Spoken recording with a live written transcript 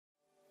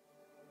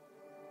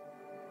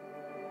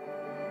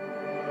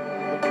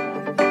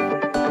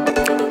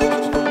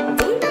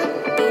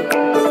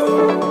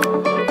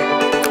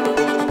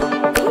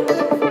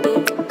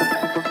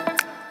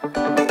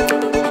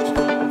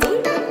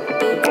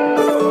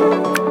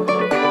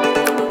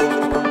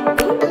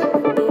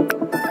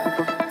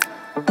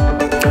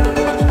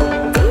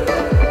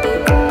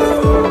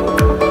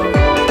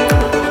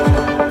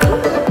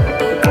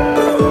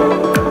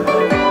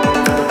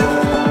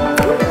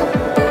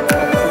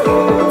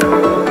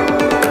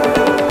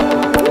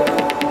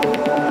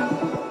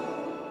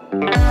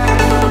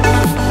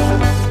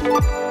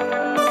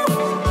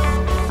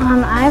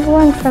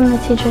from the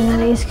teachers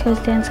at East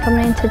Coast Dance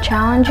Company to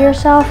challenge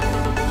yourself,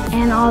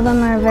 and all of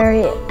them are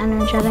very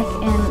energetic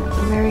and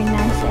very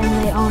nice,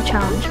 and they all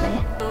challenge me.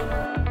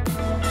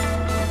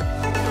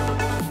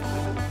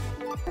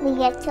 We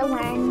get to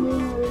learn new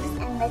moves,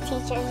 and the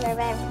teachers are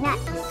very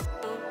nice.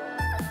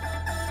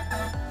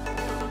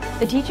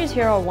 The teachers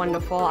here are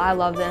wonderful. I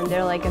love them.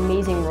 They're like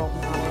amazing role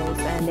models,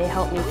 and they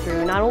help me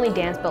through not only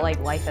dance but like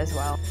life as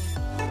well.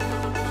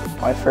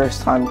 My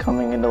first time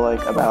coming into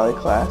like a ballet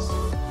class,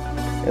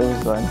 it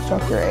was the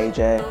instructor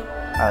AJ.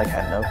 I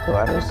had no clue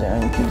what I was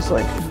doing. He just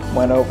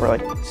went over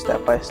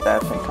step by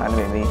step and kind of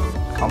made me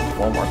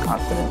comfortable, more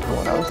confident in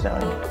what I was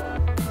doing.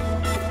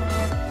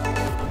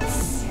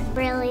 It's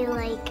really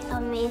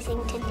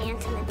amazing to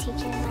dance, and the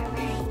teachers are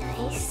very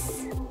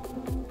nice.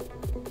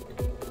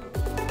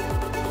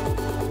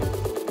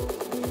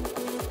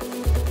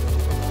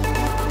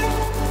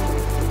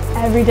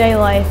 Everyday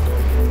life,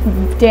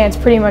 dance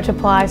pretty much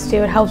applies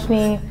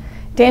to.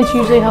 Dance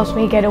usually helps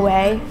me get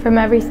away from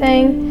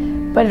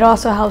everything, but it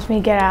also helps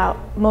me get out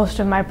most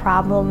of my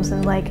problems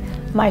and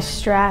my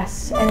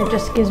stress, and it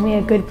just gives me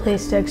a good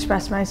place to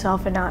express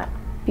myself and not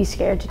be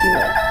scared to do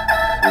it.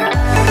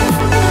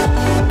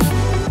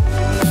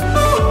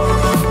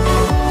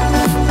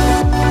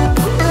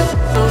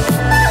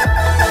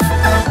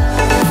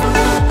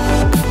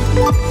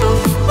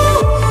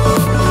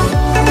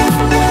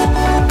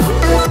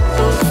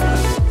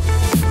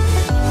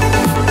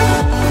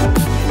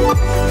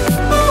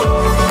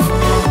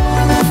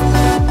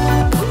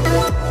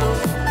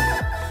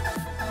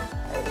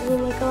 We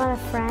make a lot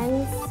of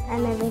friends,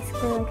 and they're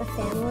basically like a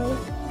family.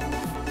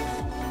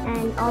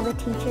 And all the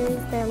teachers,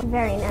 they're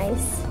very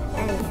nice,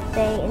 and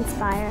they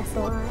inspire us a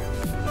lot.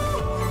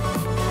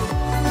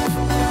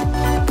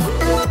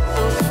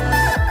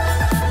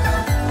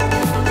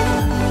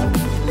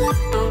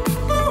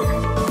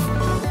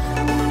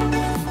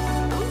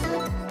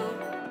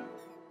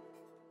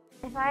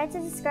 If I had to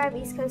describe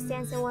East Coast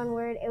Dance in one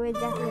word, it would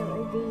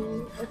definitely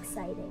be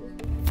exciting.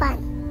 Fun.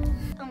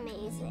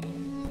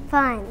 Amazing.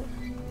 Fun.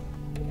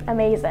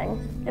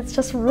 Amazing. It's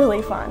just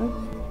really fun.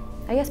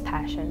 I guess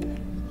passion.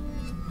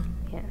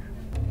 Yeah.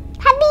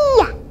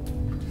 Happy!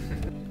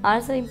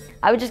 Honestly,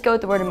 I would just go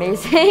with the word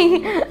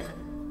amazing.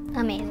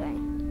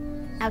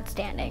 Amazing.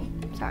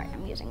 Outstanding. Sorry,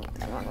 I'm using more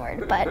than one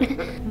word, but...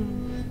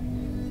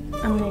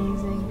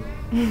 Amazing.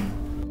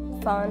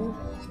 Fun.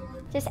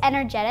 Just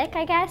energetic,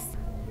 I guess.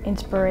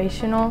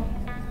 Inspirational.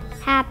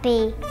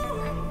 Happy.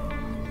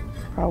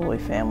 Probably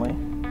family.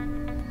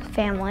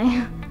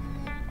 Family.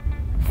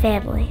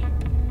 Family.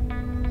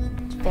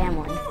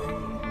 Family.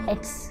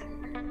 It's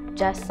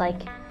just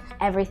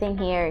everything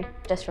here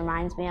just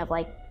reminds me of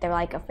they're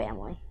like a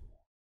family.